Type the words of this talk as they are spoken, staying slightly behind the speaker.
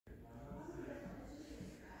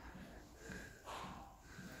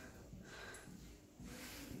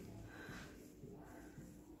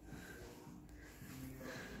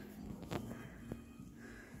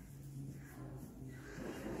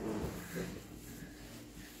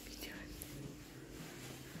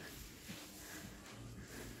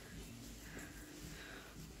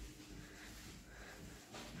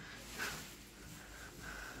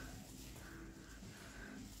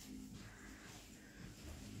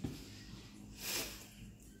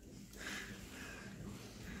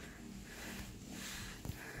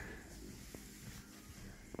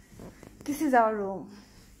This is our room.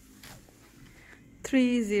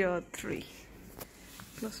 303.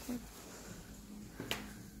 Close one.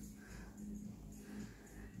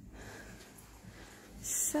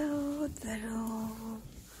 So the room.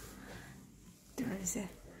 There is a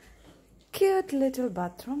cute little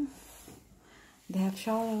bathroom. They have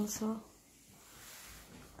shower also.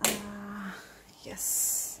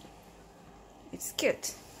 Yes, it's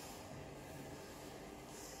cute.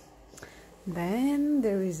 Then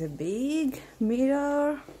there is a big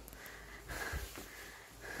mirror.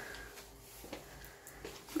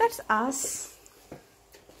 That's us.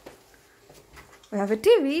 We have a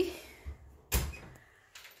TV.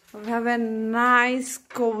 We have a nice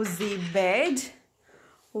cozy bed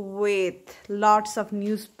with lots of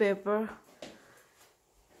newspaper.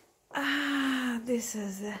 This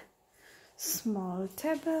is a small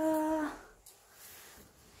table.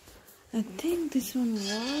 I think this one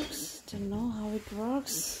works. Don't know how it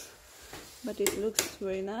works, but it looks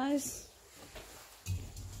very nice.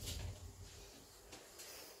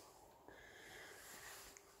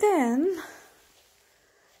 Then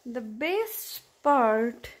the best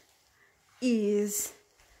part is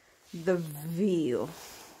the view.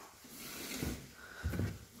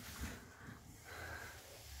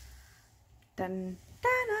 Dun,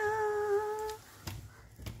 ta-da!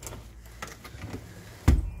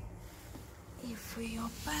 If we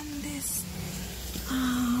open this,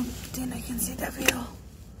 then I can see the view.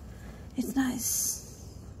 It's nice.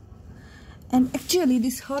 And actually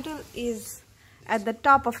this hotel is at the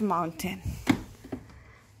top of a mountain.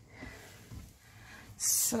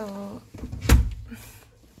 So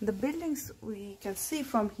the buildings we can see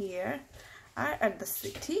from here are at the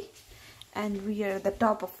city, and we are at the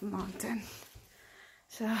top of the mountain.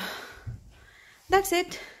 So that's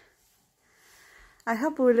it. I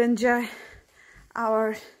hope you will enjoy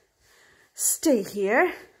our stay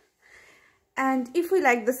here, and if we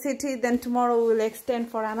like the city, then tomorrow we will extend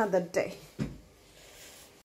for another day.